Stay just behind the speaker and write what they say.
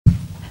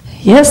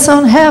Yes,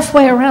 I'm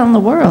halfway around the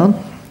world.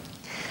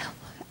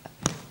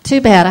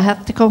 Too bad I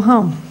have to go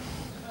home.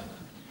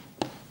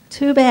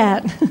 Too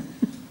bad.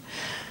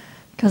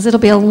 Because it'll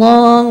be a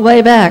long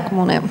way back,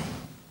 won't it?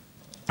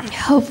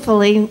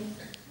 Hopefully,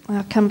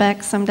 I'll come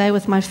back someday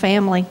with my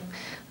family.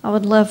 I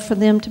would love for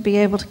them to be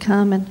able to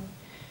come and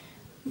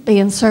be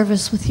in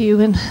service with you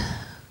and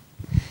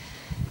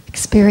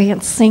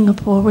experience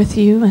Singapore with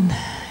you and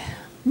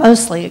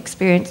mostly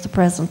experience the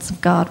presence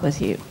of God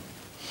with you.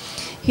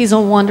 He's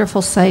a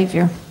wonderful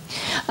Savior.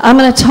 I'm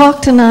going to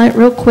talk tonight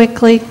real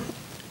quickly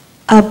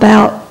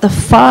about the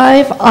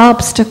 5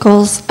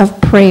 obstacles of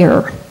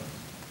prayer.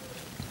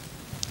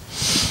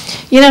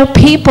 You know,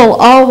 people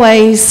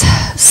always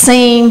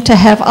seem to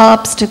have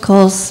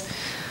obstacles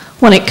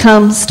when it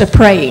comes to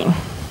praying.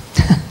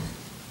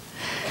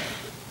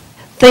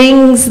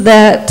 Things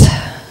that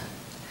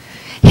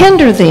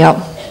hinder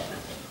them,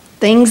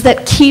 things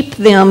that keep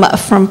them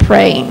from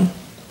praying.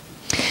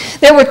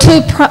 There were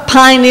 2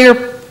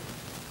 pioneer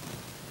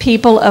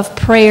people of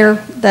prayer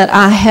that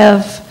I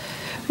have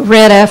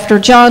read after,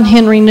 John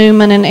Henry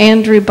Newman and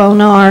Andrew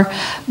Bonar.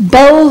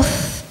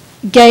 Both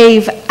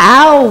gave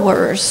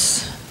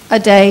hours a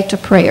day to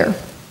prayer.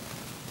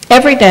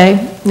 Every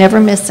day, never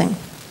missing.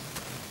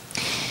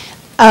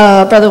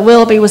 Brother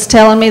Willoughby was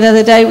telling me the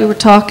other day, we were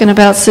talking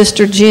about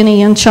Sister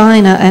Jenny in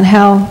China and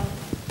how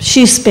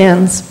she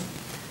spends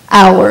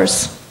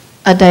hours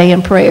a day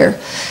in prayer.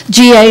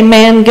 G.A.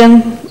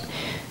 Mangan,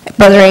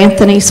 Brother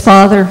Anthony's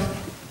father,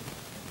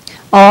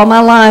 all my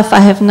life I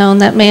have known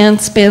that man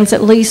spends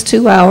at least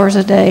 2 hours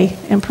a day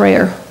in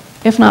prayer,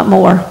 if not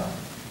more.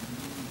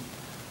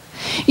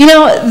 You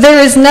know, there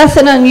is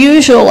nothing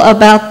unusual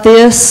about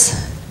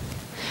this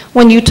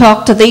when you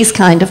talk to these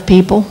kind of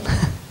people.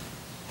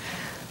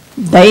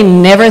 They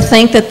never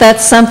think that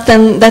that's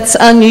something that's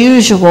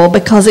unusual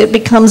because it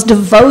becomes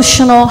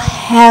devotional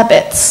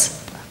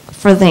habits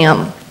for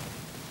them.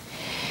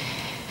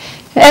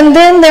 And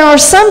then there are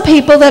some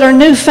people that are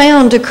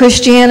newfound to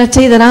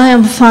Christianity that I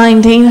am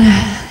finding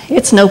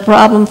it's no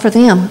problem for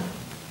them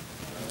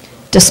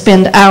to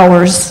spend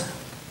hours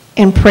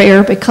in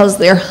prayer because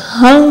they're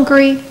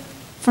hungry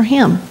for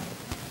Him.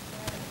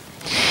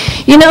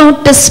 You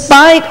know,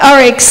 despite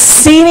our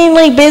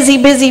exceedingly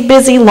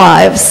busy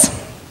lives,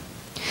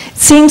 it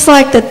seems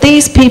like that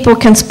these people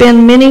can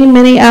spend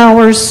many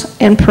hours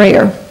in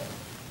prayer.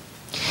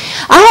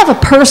 I have a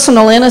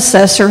personal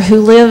intercessor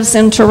who lives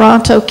in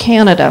Toronto,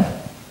 Canada.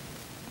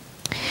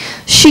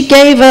 She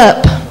gave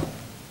up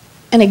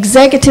an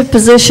executive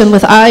position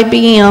with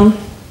IBM,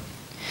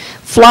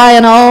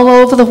 flying all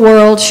over the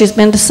world. She's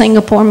been to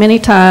Singapore many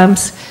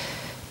times,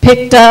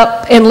 picked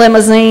up in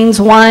limousines,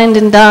 wined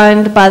and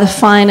dined by the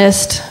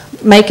finest,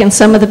 making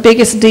some of the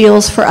biggest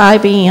deals for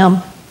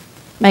IBM,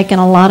 making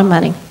a lot of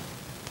money.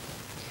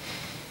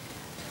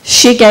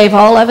 She gave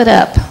all of it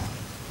up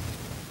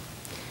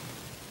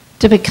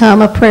to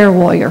become a prayer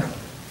warrior.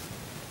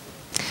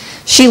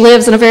 She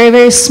lives in a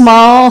very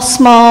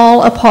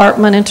small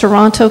apartment in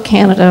Toronto,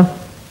 Canada.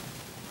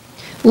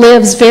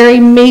 Lives very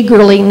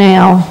meagerly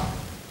now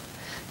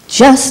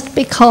just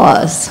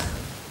because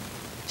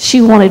she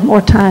wanted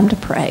more time to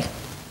pray.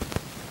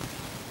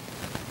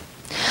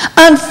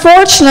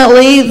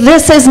 Unfortunately,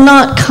 this is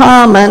not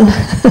common,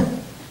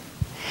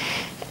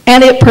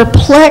 and it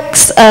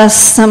perplexes us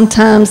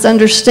sometimes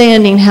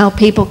understanding how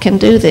people can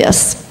do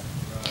this.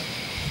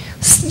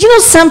 You know,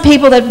 some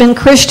people that have been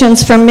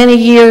Christians for many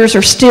years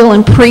are still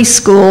in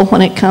preschool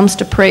when it comes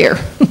to prayer.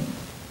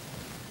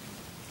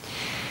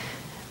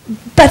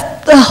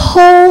 But the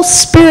whole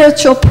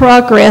spiritual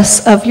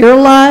progress of your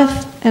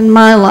life and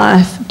my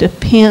life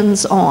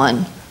depends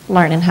on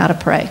learning how to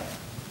pray.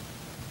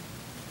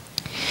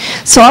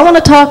 So I want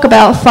to talk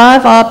about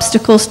 5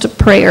 obstacles to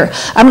prayer.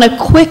 I'm going to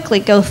quickly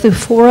go through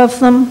 4 of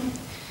them,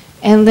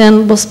 and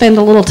then we'll spend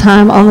a little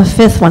time on the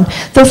 5th one.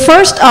 The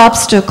first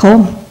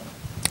obstacle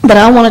that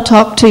I want to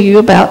talk to you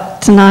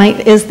about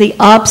tonight is the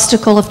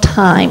obstacle of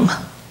time.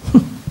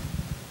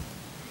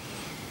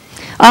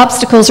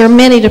 Obstacles are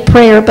many to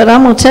prayer, but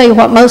I'm going to tell you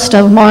what most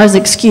of them are is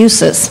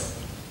excuses.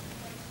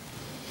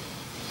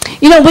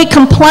 You know, we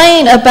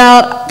complain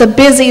about the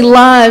busy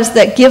lives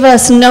that give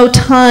us no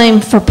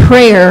time for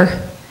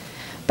prayer,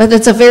 but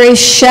it's a very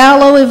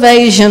shallow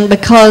evasion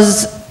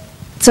because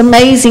it's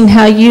amazing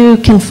how you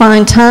can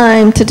find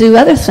time to do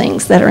other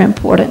things that are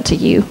important to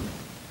you.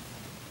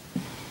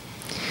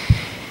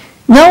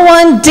 No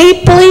one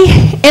deeply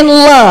in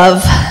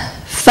love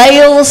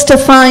fails to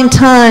find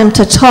time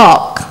to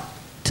talk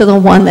to the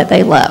one that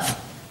they love.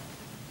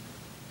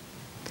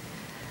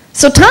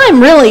 So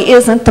time really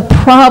isn't the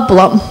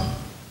problem.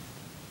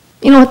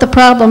 You know what the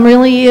problem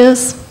really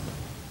is?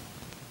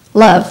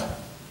 Love.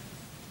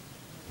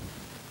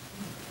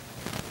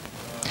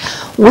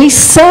 We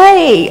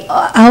say,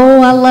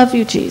 oh, I love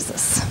you,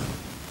 Jesus.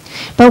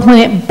 But when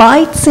it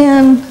bites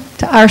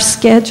into our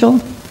schedule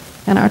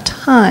and our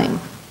time,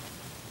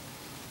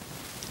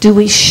 do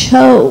we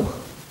show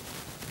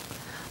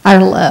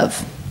our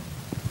love?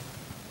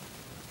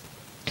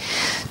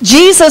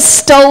 Jesus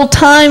stole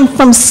time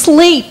from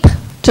sleep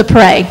to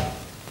pray.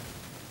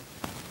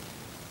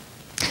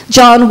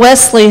 John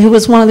Wesley, who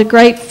was one of the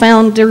great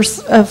founders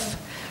of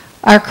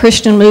our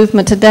Christian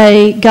movement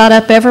today, got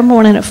up every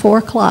morning at 4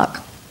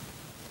 o'clock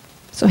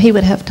so he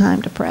would have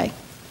time to pray.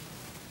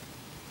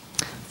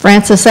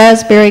 Francis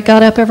Asbury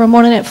got up every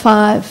morning at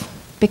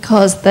 5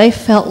 because they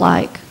felt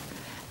like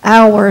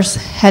hours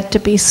had to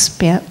be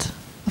spent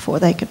before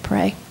they could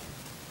pray,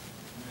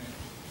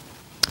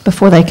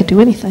 before they could do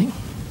anything.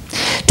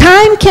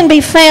 Time can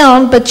be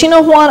found, but you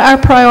know what? Our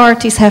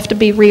priorities have to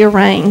be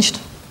rearranged.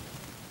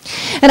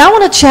 And I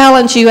want to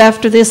challenge you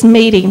after this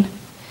meeting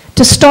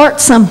to start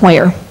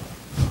somewhere.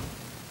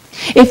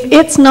 If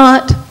it's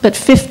not but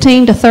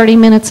 15 to 30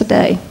 minutes a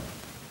day,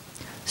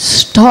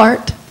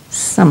 start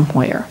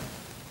somewhere.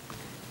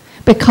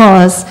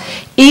 Because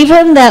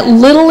even that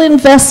little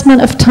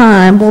investment of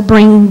time will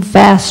bring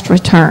vast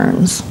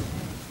returns.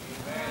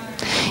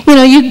 You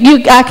know,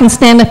 I can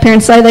stand up here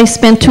and say they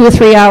spend 2 or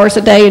 3 hours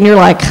a day, and you're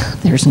like,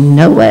 there's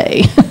no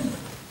way.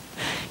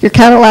 You're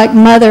kind of like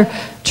Mother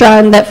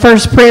trying that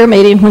first prayer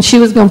meeting when she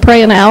was going to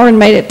pray an hour and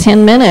made it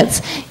 10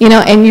 minutes. You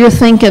know, and you're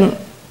thinking,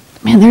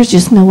 man, there's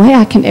just no way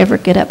I can ever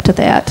get up to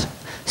that.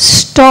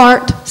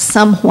 Start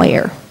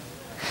somewhere.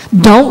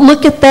 Don't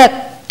look at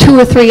that 2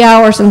 or 3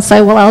 hours and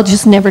say, well, I'll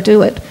just never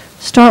do it.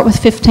 Start with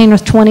 15 or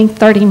 20,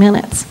 30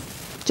 minutes.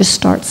 Just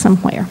start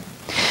somewhere.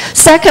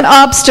 Second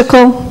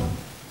obstacle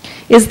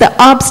is the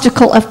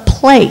obstacle of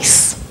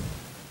place.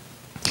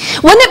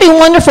 Wouldn't it be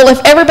wonderful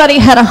if everybody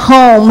had a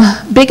home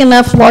big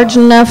enough, large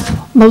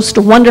enough, most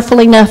wonderful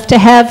enough to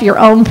have your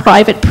own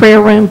private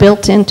prayer room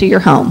built into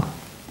your home?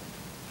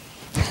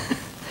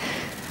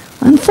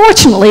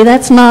 Unfortunately,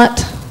 that's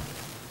not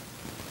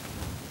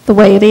the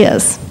way it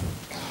is.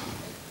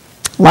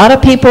 A lot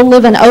of people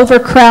live in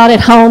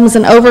overcrowded homes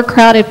and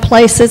overcrowded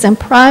places, and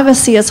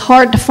privacy is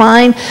hard to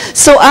find.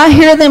 So I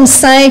hear them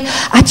say,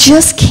 I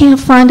just can't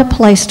find a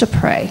place to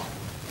pray.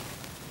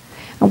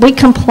 And we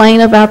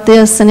complain about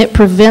this, and it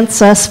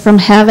prevents us from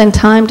having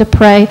time to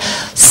pray.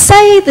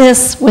 Say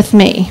this with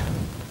me.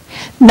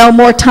 No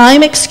more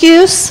time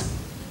excuse.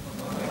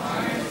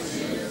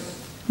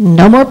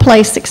 No more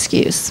place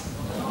excuse.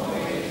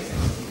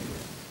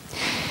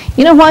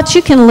 You know what?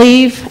 You can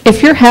leave.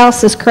 If your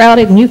house is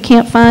crowded and you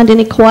can't find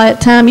any quiet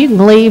time, you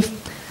can leave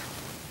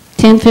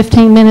 10,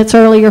 15 minutes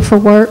earlier for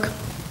work.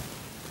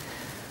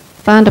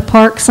 Find a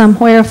park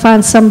somewhere,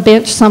 find some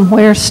bench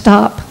somewhere,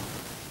 stop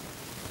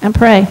and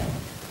pray.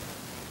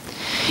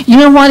 You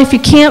know what? If you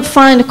can't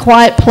find a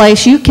quiet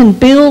place, you can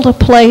build a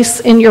place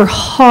in your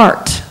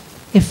heart,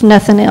 if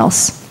nothing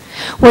else,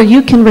 where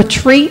you can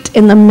retreat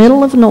in the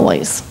middle of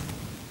noise.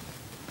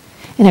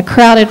 In a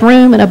crowded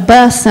room, in a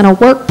bus, in a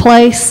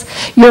workplace,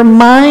 your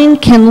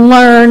mind can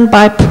learn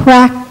by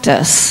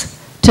practice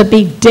to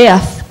be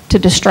deaf to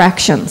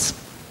distractions.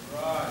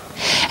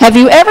 Have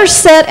you ever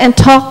sat and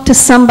talked to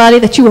somebody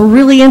that you were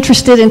really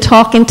interested in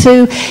talking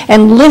to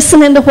and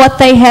listening to what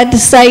they had to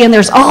say, and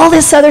there's all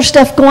this other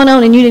stuff going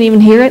on and you didn't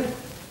even hear it?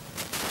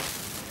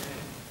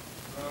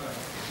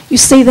 You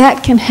see,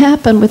 that can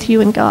happen with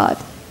you and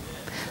God.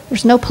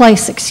 There's no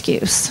place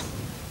excuse.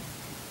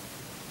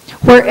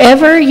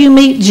 Wherever you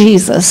meet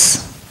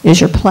Jesus is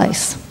your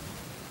place.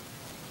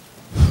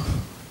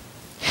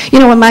 You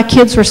know, when my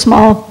kids were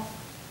small,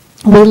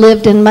 we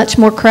lived in much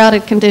more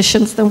crowded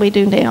conditions than we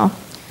do now.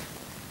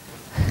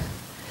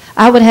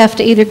 I would have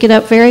to either get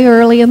up very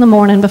early in the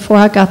morning before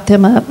I got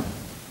them up,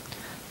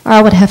 or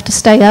I would have to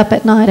stay up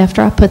at night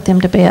after I put them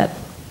to bed.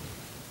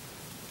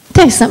 I'll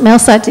tell you something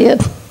else I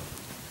did.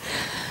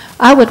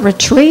 I would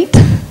retreat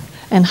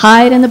and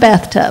hide in the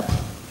bathtub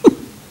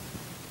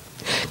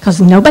because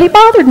nobody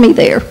bothered me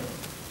there.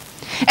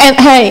 And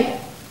hey,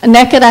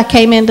 naked I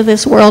came into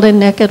this world, and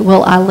naked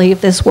will I leave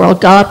this world.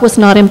 God was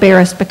not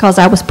embarrassed because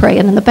I was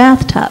praying in the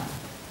bathtub.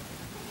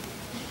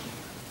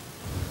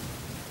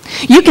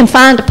 You can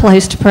find a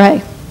place to pray.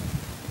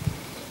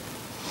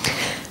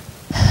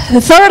 The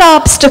third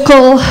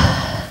obstacle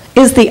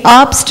is the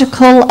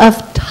obstacle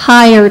of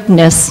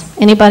tiredness.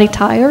 Anybody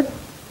tired?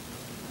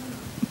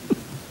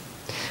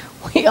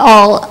 We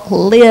all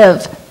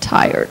live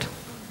tired.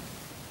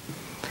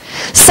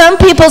 Some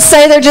people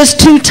say they're just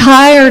too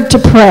tired to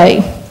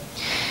pray.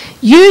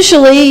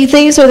 Usually,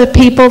 these are the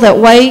people that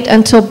wait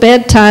until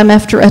bedtime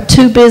after a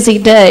too busy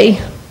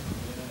day,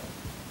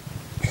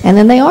 and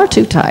then they are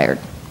too tired.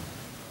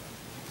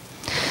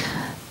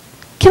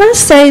 Can I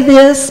say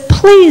this?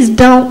 Please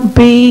don't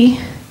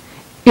be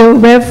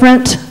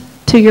irreverent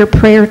to your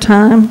prayer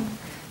time.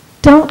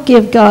 Don't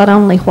give God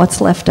only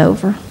what's left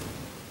over.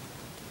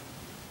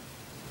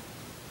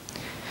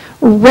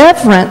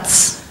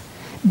 Reverence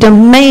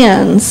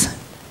demands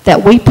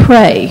that we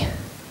pray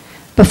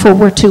before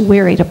we're too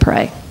weary to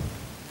pray.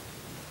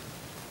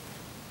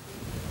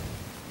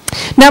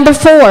 Number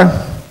 4,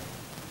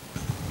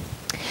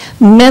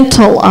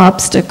 mental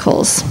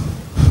obstacles.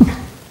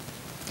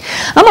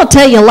 I'm going to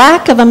tell you,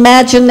 lack of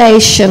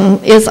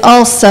imagination is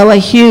also a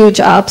huge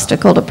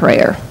obstacle to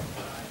prayer.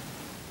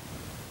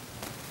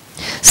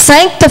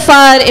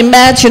 Sanctified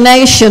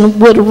imagination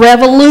would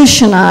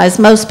revolutionize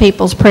most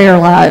people's prayer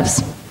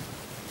lives.